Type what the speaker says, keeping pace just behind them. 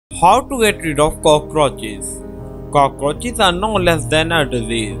How to get rid of cockroaches? Cockroaches are no less than a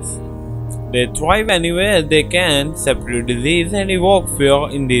disease. They thrive anywhere they can, spread disease and evoke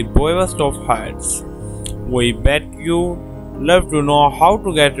fear in the bravest of hearts. We bet you love to know how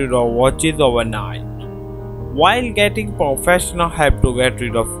to get rid of roaches overnight. While getting professional help to get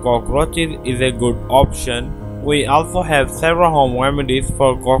rid of cockroaches is a good option, we also have several home remedies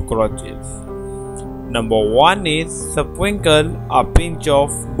for cockroaches. Number 1 is sprinkle a pinch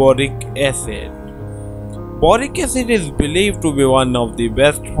of boric acid. Boric acid is believed to be one of the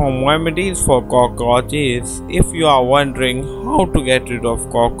best home remedies for cockroaches. If you are wondering how to get rid of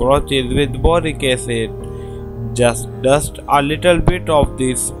cockroaches with boric acid, just dust a little bit of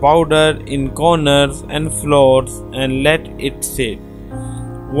this powder in corners and floors and let it sit.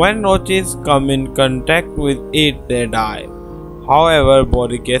 When roaches come in contact with it, they die. However,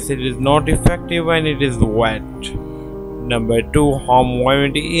 boric acid is not effective when it is wet. Number 2 home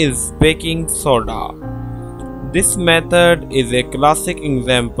remedy is baking soda. This method is a classic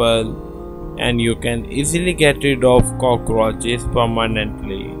example and you can easily get rid of cockroaches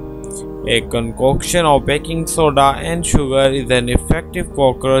permanently. A concoction of baking soda and sugar is an effective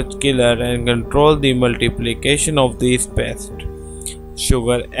cockroach killer and controls the multiplication of these pests.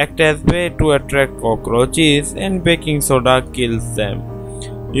 Sugar acts as way to attract cockroaches and baking soda kills them.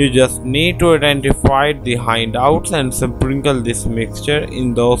 You just need to identify the hidouts and sprinkle this mixture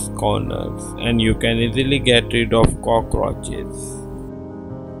in those corners and you can easily get rid of cockroaches.